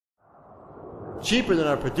cheaper than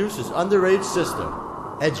our producer's underage sister,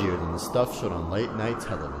 edgier than the stuff shown on late night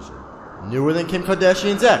television, newer than Kim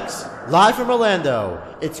Kardashian's ex. Live from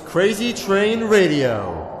Orlando, it's Crazy Train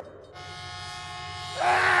Radio.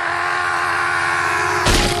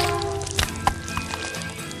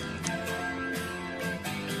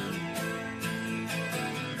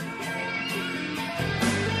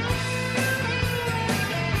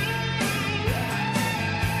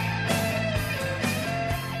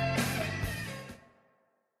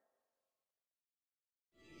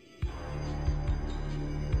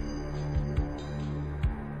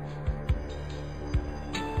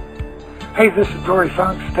 Hey, this is Dory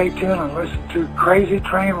Funk. Stay tuned and listen to Crazy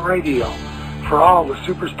Train Radio for all the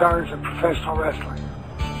superstars in professional wrestling.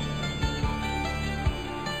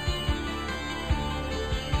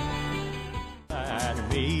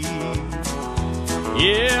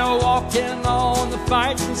 Yeah, walking on the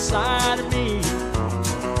fighting side of me,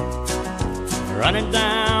 running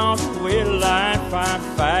down the wheel line,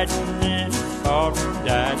 fighting and fought and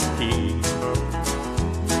died to keep.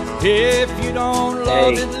 If you don't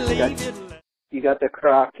love it, leave it. You got the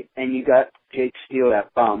Croc and you got Jake Steele,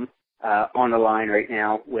 that bum, on the line right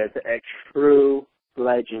now with a true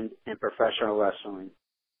legend in professional wrestling.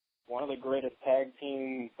 One of the greatest tag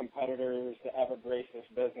team competitors to ever grace this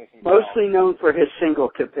business. Mostly known for his single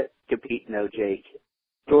compete, no Jake.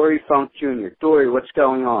 Dory Funk Jr. Dory, what's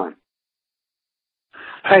going on?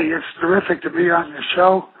 Hey, it's terrific to be on your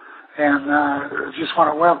show, and I just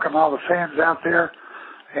want to welcome all the fans out there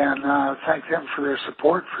and thank them for their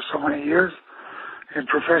support for so many years in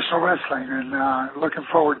professional wrestling, and looking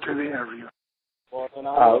forward to the interview.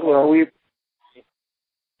 Well,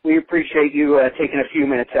 we appreciate you taking a few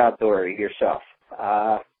minutes out, Dory, yourself.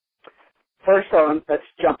 First on, let's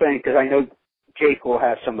jump in, because I know Jake will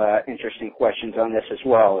have some interesting questions on this as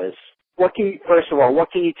well. First of all,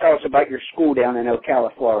 what can you tell us about your school down in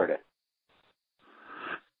Ocala, Florida?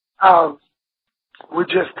 We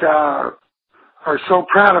just are so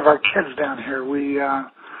proud of our kids down here.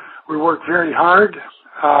 We work very hard.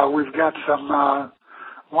 We've got some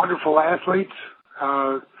wonderful athletes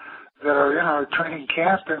that are in our training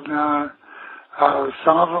camp, and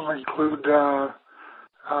some of them include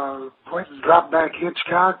Quentin Dropback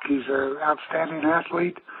Hitchcock. He's an outstanding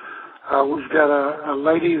athlete. We've got a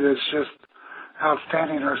lady that's just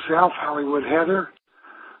outstanding herself, Hollywood Heather.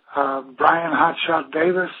 Brian Hotshot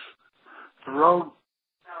Davis, the Road,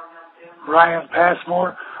 Ryan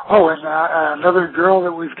Passmore. Oh, and another girl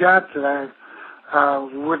that we've got that I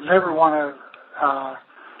would never want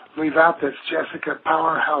to leave out, that's Jessica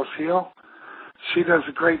Powerhouse Hill. She does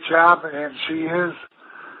a great job, and she is,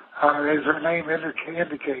 as her name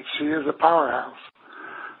indicates, she is a powerhouse.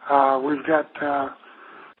 We've got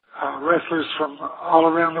wrestlers from all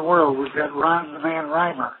around the world. We've got Ron the Man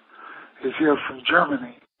Reimer is here from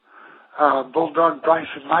Germany. Bulldog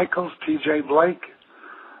Bryson Michaels, TJ Blake.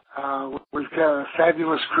 We've got a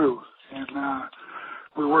fabulous crew, and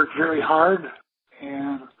we work very hard,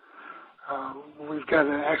 and we've got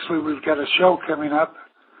a show coming up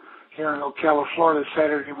here in Ocala, Florida,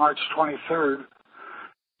 Saturday, March 23rd.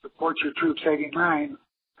 Support Your Troops 89.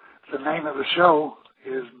 The name of the show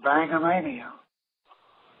is Bang-A-Mania.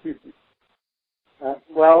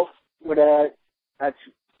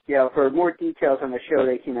 For more details on the show,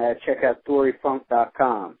 they can check out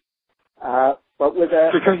DoryFunk.com. But with the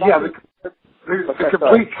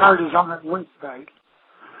complete card is on the website,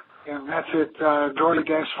 and that's at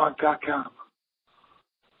Dory-Funk.com.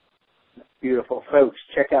 Beautiful, folks.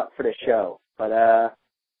 Check out for the show. But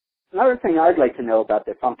another thing I'd like to know about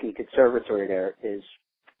the Funky Conservatory there is,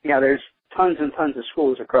 there's tons and tons of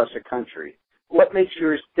schools across the country. What makes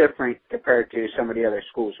yours different compared to some of the other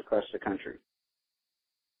schools across the country?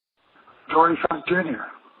 Dory Funk Jr.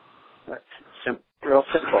 That's real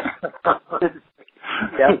simple.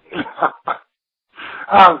 Yep.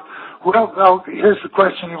 Well, here's the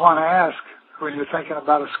question you want to ask when you're thinking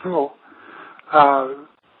about a school.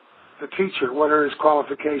 The teacher, what are his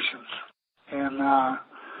qualifications? And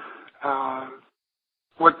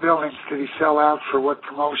what buildings did he sell out for what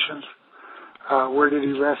promotions? Where did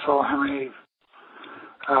he wrestle? How many?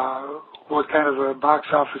 What kind of a box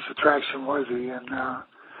office attraction was he? And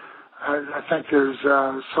I think there's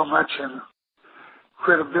so much in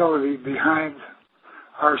credibility behind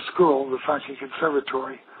our school, the Funky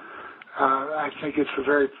Conservatory. I think it's the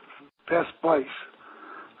very best place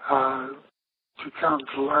to come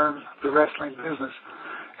to learn the wrestling business.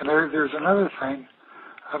 And there's another thing.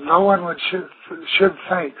 No one should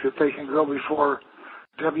think that they can go before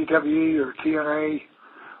WWE or TNA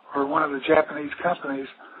or one of the Japanese companies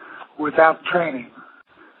without training.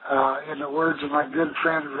 In the words of my good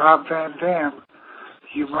friend Rob Van Dam,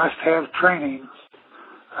 you must have training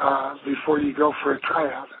before you go for a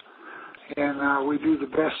tryout. And we do the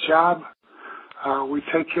best job. We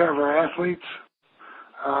take care of our athletes.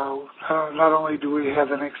 Not only do we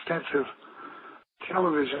have an extensive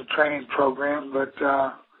television training program, but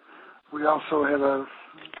we also have a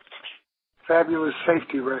fabulous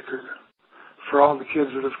safety record for all the kids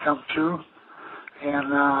that have come through.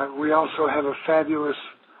 And we also have a fabulous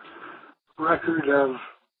record of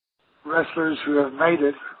wrestlers who have made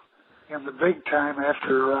it in the big time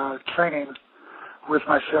after training with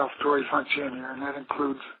myself, Dory Funk Jr., and that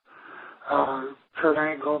includes Kurt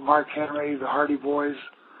Angle, Mark Henry, the Hardy Boys,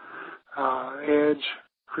 Edge,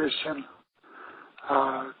 Christian,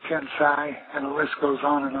 Tensai, and the list goes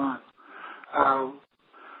on and on.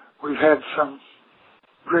 We've had some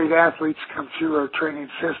great athletes come through our training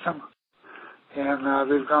system,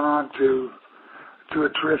 and they've gone on to do a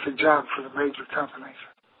terrific job for the major companies.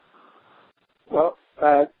 Well,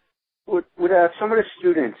 would some of the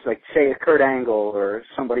students, like say a Kurt Angle or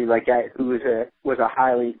somebody like that, who was a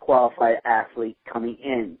highly qualified athlete coming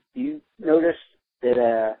in, do you notice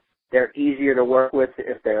that they're easier to work with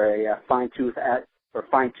if they're a fine-tooth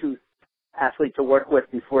athlete to work with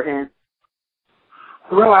beforehand?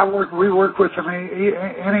 Well, we work with them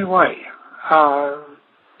anyway.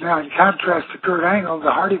 Now, in contrast to Kurt Angle,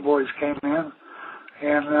 the Hardy Boys came in,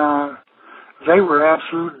 and they were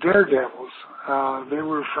absolute daredevils. They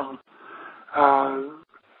were from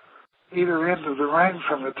either end of the ring,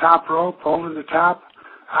 from the top rope, over the top,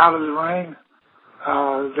 out of the ring.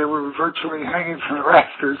 They were virtually hanging from the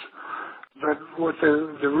rafters. But what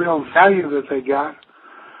the real value that they got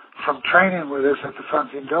from training with us at the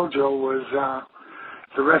Funkin' Dojo was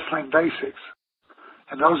the wrestling basics.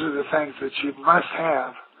 And those are the things that you must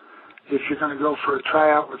have if you're going to go for a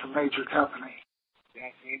tryout with a major company.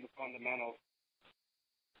 Yes, you need the fundamentals.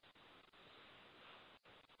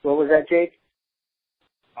 What was that, Jake?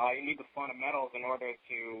 You need the fundamentals in order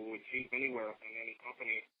to achieve anywhere in any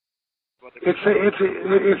company. It's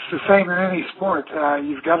the same in any sport.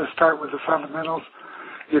 You've got to start with the fundamentals.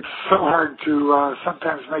 It's so hard to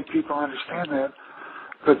sometimes make people understand that.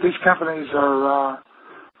 But these companies are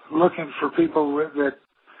looking for people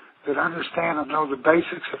that understand and know the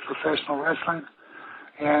basics of professional wrestling.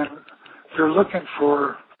 And they're looking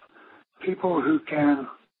for people who can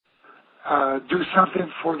do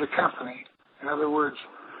something for the company. In other words,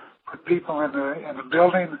 put people in the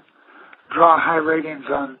building, draw high ratings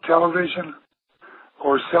on television,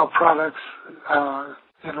 or sell products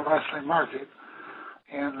in the wrestling market.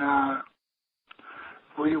 And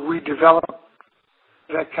we develop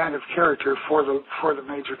that kind of character for the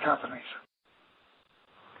major companies.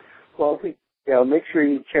 Well, make sure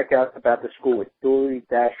you check out about the school at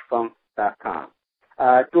dory-funk.com.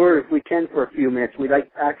 Dory, if we can for a few minutes, we'd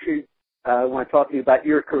like actually want to talk to you about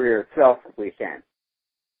your career itself, if we can.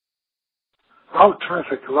 Oh,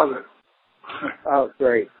 terrific! Love it. Oh,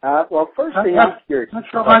 great. Well, first thing I'm curious. Not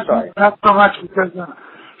so much because I'm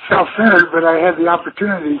self-centered, but I had the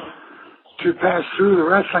opportunity to pass through the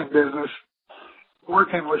wrestling business,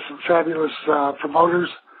 working with some fabulous promoters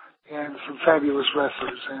and some fabulous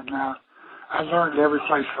wrestlers, and I learned every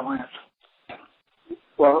place I went.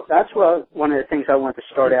 Well, that's one of the things I want to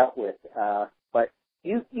start out with. But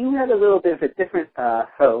you had a little bit of a different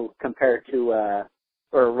hoe compared to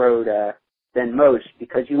or road than most,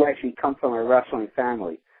 because you actually come from a wrestling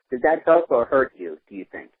family. Did that help or hurt you, do you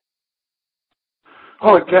think?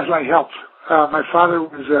 Oh, it definitely helped. My father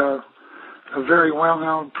was a very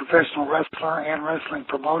well-known professional wrestler and wrestling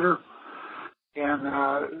promoter,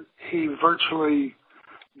 and he virtually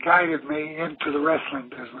guided me into the wrestling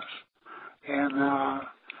business. And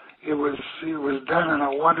it was done in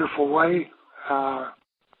a wonderful way.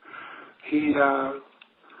 He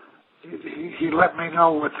let me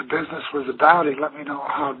know what the business was about. He let me know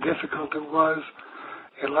how difficult it was,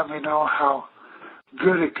 and let me know how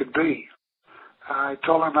good it could be. I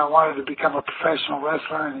told him I wanted to become a professional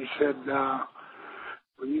wrestler, and he said,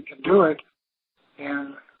 well, you can do it,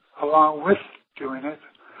 and along with doing it,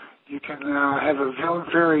 you can have a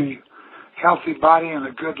very healthy body and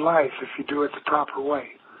a good life if you do it the proper way.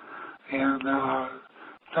 And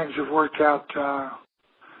things have worked out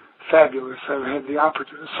fabulous. I've had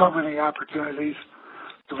so many opportunities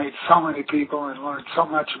to meet so many people and learn so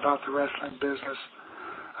much about the wrestling business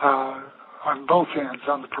on both ends,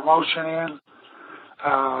 on the promotion end,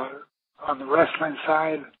 on the wrestling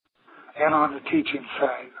side, and on the teaching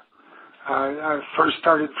side. I first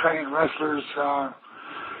started training wrestlers,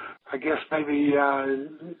 I guess maybe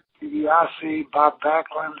DiBiase, Bob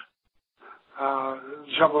Backlund,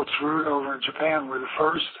 Jumbo Tsuruta over in Japan were the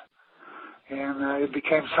first. And it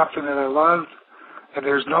became something that I loved. And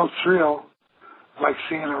there's no thrill like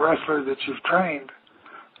seeing a wrestler that you've trained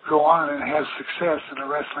go on and have success in the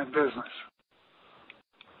wrestling business.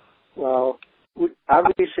 Well,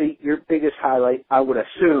 obviously your biggest highlight, I would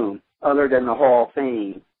assume, other than the Hall of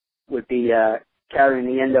Fame, would be carrying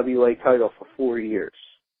the NWA title for 4 years.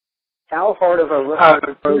 How hard of a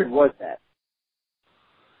road was that?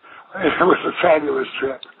 It was a fabulous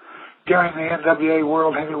trip. During the NWA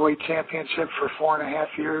World Heavyweight Championship for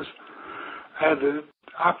 4.5 years, I had the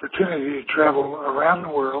opportunity to travel around the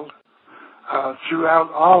world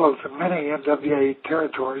throughout all of the many NWA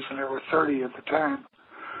territories, and there were 30 at the time,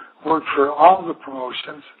 worked for all the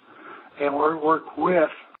promotions, and worked with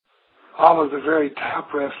all of the very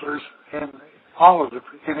top wrestlers in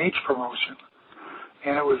each promotion.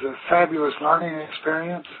 And it was a fabulous learning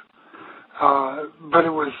experience, but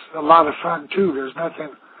it was a lot of fun too. There's nothing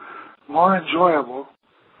more enjoyable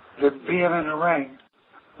than being in the ring,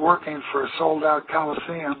 working for a sold-out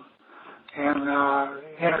Coliseum, and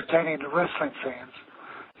entertaining the wrestling fans.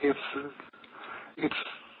 It's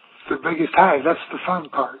the biggest high. That's the fun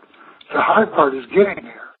part. The hard part is getting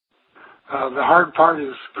there. The hard part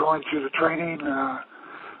is going through the training.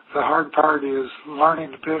 The hard part is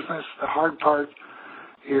learning the business. The hard part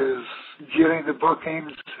is getting the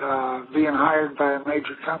bookings, being hired by a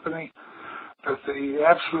major company. But the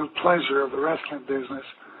absolute pleasure of the wrestling business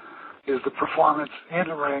is the performance in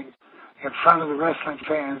the ring in front of the wrestling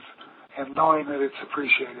fans and knowing that it's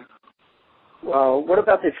appreciated. Well, what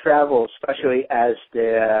about the travel, especially as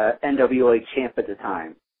the NWA champ at the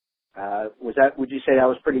time? Would you say that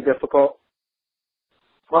was pretty difficult?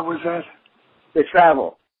 What was that? The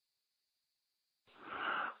travel.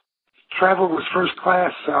 Travel was first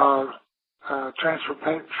class,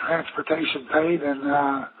 transportation paid, and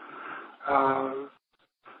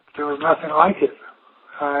there was nothing like it.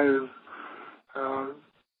 I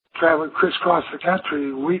traveled crisscross the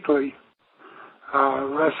country weekly,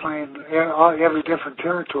 wrestling every different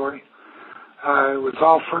territory. It was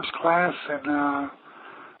all first class, and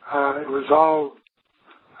it was all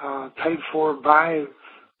paid for by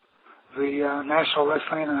the National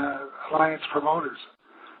Wrestling Alliance promoters.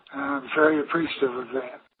 I'm very appreciative of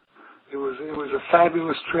that. It was a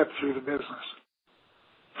fabulous trip through the business.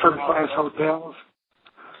 First class hotels,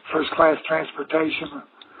 first class transportation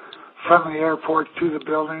from the airport to the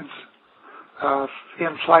buildings.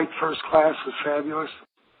 In-flight first class was fabulous.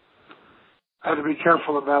 I had to be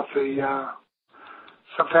careful about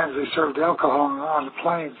sometimes they served alcohol on the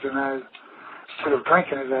planes, and instead of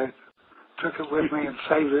drinking it, I took it with me and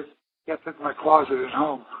saved it, kept it in my closet at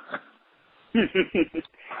home.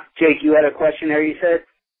 Jake, you had a question there, you said?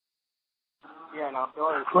 Yeah, now,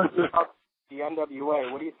 Billy, about the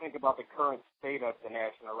NWA, what do you think about the current state of the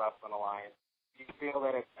National Wrestling Alliance? Do you feel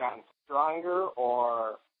that it's gotten stronger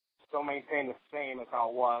or still maintained the same as how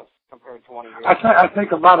it was compared to 20 years ago? I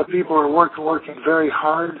think a lot of people are working very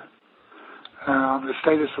hard on the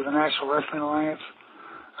status of the National Wrestling Alliance,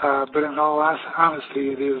 but in all honesty,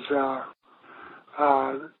 it is,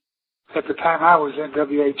 at the time I was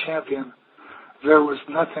NWA champion, there was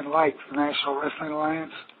nothing like the National Wrestling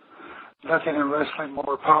Alliance, nothing in wrestling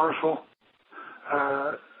more powerful,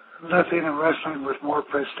 nothing in wrestling with more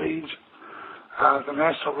prestige. The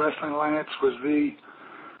National Wrestling Alliance was the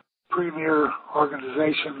premier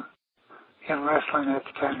organization in wrestling at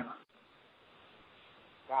the time.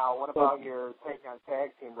 Now, what about your take on tag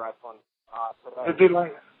team wrestling today? It'd be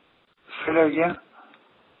like, say that again?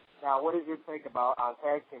 Now, what is your take on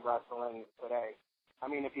tag team wrestling today? I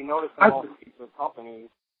mean, if you notice in most of the companies,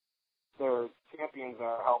 their champions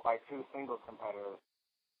are held by two singles competitors.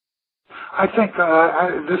 I think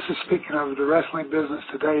this is speaking of the wrestling business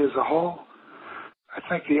today as a whole. I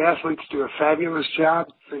think the athletes do a fabulous job.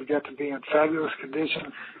 They've got to be in fabulous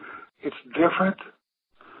condition. It's different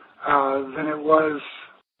than it was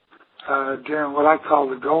during what I call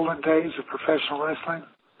the golden days of professional wrestling,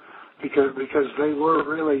 because they were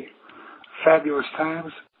really fabulous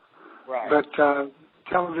times. Right. But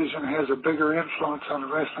television has a bigger influence on the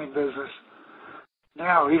wrestling business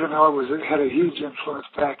now, even though it had a huge influence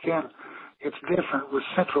back then. It's different with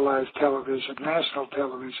centralized television, national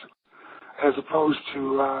television, as opposed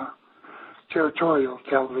to territorial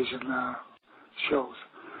television shows.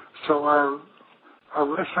 So our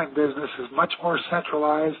wrestling business is much more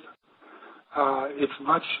centralized. It's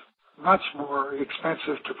much more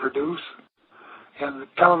expensive to produce, and the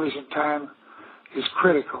television time is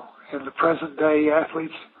critical. In the present day,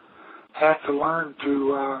 athletes have to learn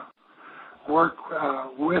to work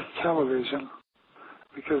with television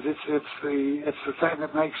because it's the thing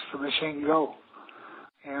that makes the machine go,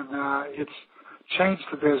 and it's changed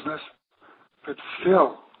the business, but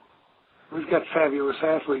still we've got fabulous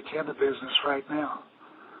athletes in the business right now.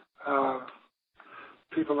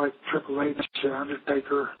 People like Triple H,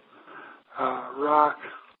 Undertaker, Rock,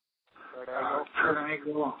 Kurt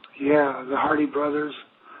Angle, the Hardy Brothers,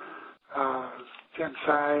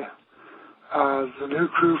 Tensai, the new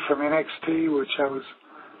crew from NXT, which I was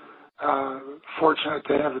fortunate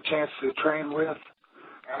to have a chance to train with.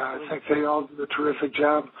 I think they all do a terrific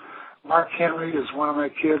job. Mark Henry is one of my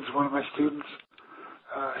kids, one of my students.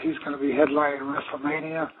 He's going to be headlining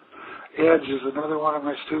WrestleMania. Edge is another one of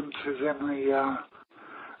my students who's in the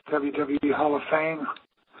WWE Hall of Fame.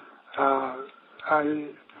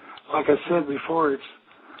 Like I said before,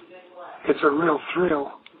 it's a real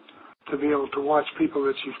thrill to be able to watch people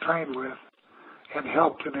that you've trained with and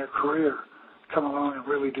helped in their career come along and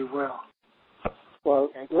really do well. Well,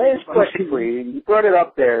 last question for you. You brought it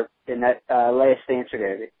up there in that last answer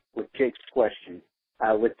there with Jake's question,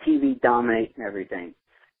 with TV dominate and everything.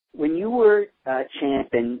 When you were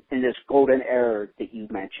champ in this golden era that you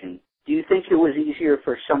mentioned, do you think it was easier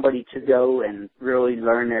for somebody to go and really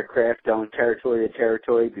learn their craft going territory to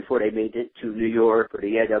territory before they made it to New York or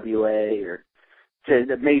the AWA or to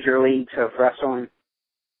the major leagues of wrestling?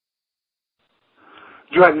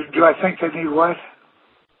 Do I think they need what?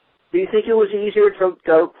 Do you think it was easier to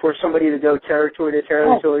go for somebody to go territory to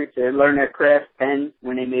territory to learn their craft then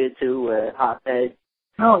when they made it to Hotbed?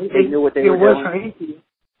 No, they knew what they were doing. Wasn't easy.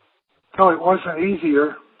 No, it wasn't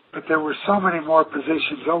easier, but there were so many more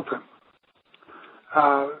positions open.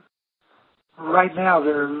 Right now,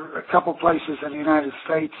 there are a couple places in the United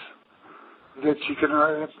States that you can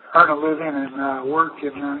earn a living and work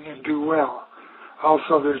and do well.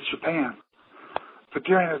 Also, there's Japan. But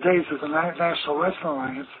during the days of the National Wrestling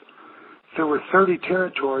Alliance, there were 30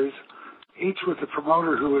 territories, each with a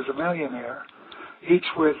promoter who was a millionaire, each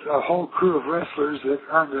with a whole crew of wrestlers that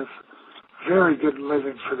earned a very good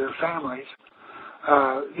living for their families.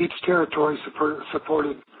 Each territory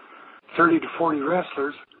supported 30 to 40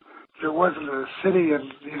 wrestlers. There wasn't a city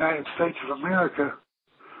in the United States of America,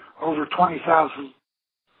 over 20,000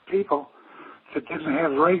 people, that didn't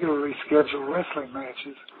have regularly scheduled wrestling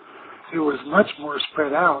matches. It was much more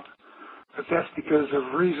spread out, but that's because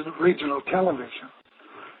of regional television.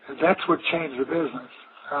 And that's what changed the business.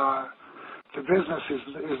 The business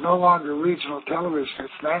is no longer regional television,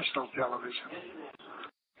 it's national television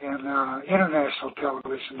and international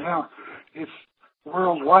television. Now it's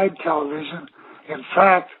worldwide television. In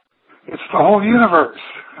fact, it's the whole universe.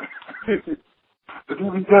 The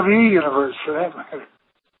WWE universe, for that matter.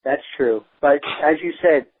 That's true. But as you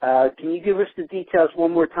said, can you give us the details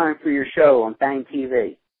one more time for your show on Bang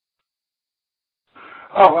TV?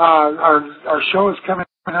 Oh, our show is coming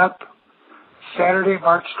up Saturday,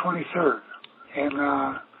 March 23rd.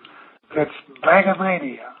 And that's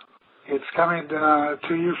Bangomania. It's coming to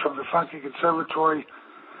you from the Funky Conservatory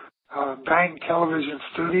Bang Television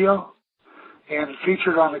Studio. And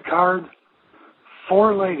featured on the card,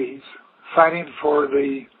 4 ladies fighting for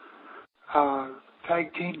the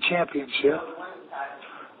Tag Team Championship.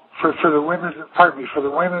 For the women's, for the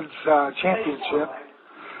women's championship.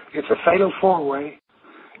 It's a fatal 4-way.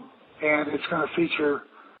 And it's going to feature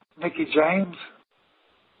Mickie James,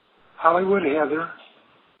 Hollywood Heather,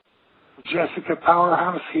 Jessica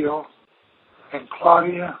Powerhouse Hill, and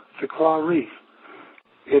Claudia the Claw Reef.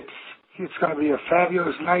 It's going to be a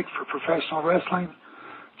fabulous night for professional wrestling.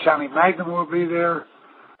 Johnny Magnum will be there.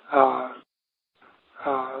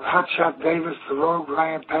 Hotshot Davis, The Rogue,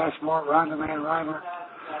 Ryan Passmore, Ron the Man Reimer,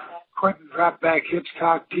 Quentin Dropback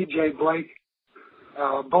Hitchcock, TJ Blake,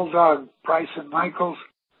 Bulldog Bryson Michaels.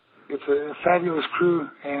 It's a fabulous crew,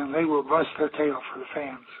 and they will bust their tail for the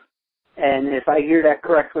fans. And if I hear that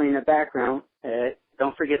correctly in the background,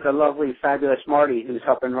 don't forget the lovely, fabulous Marty, who's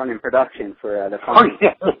helping run in production for the Funky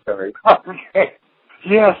Story. Okay.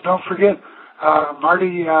 Yes, don't forget,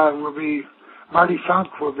 Marty Funk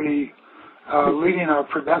will be leading our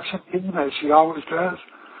production team, as she always does,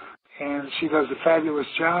 and she does a fabulous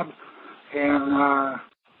job, and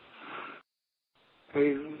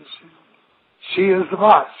she is the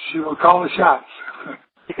boss. She will call the shots.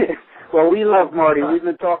 Well, we love Marty. We've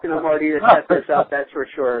been talking to Marty to set this up, that's for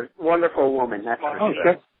sure. Wonderful woman, that's for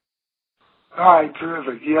sure. All right,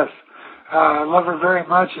 terrific, yes. I love her very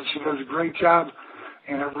much, and she does a great job,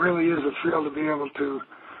 and it really is a thrill to be able to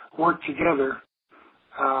work together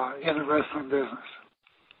in the wrestling business.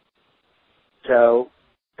 So,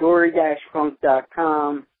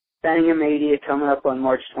 Dory-Funk.com, Bangomania coming up on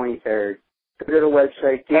March 23rd. Go to the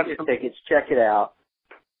website, get your tickets, check it out.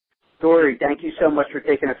 Dory, thank you so much for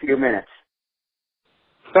taking a few minutes.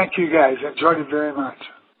 Thank you, guys. Enjoyed it very much.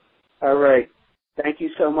 All right. Thank you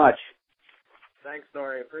so much. Thanks,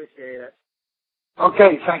 Dory. Appreciate it.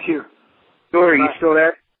 Okay, thank you. Dory, you still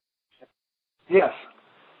there? Yes.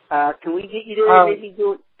 Can we get you to maybe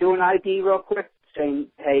do an ID real quick, saying,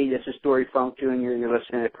 hey, this is Dory Funk Jr., you're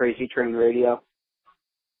listening to Crazy Train Radio?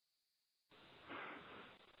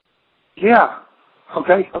 Yeah.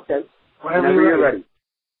 Okay. Okay. Whenever you're ready.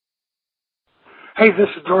 Hey, this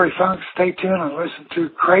is Dory Funk. Stay tuned and listen to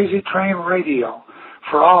Crazy Train Radio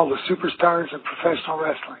for all the superstars of professional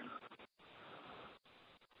wrestling.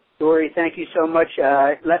 Dory, thank you so much.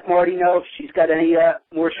 Let Marty know if she's got any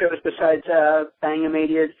more shows besides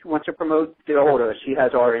Bang-A-Mania she wants to promote. Get a hold of us. She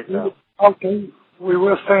has our info. Okay. We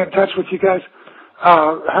will stay in touch with you guys.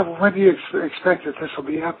 When do you expect that this will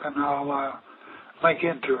be up, and I'll link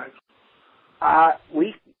into it?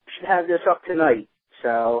 We should have this up tonight,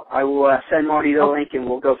 so I will send Marty the link, and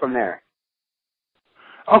we'll go from there.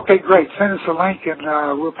 Okay, great. Send us a link,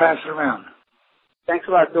 and we'll pass it around. Thanks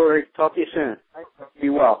a lot, Dory. Talk to you soon.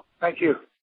 Be well. Thank you.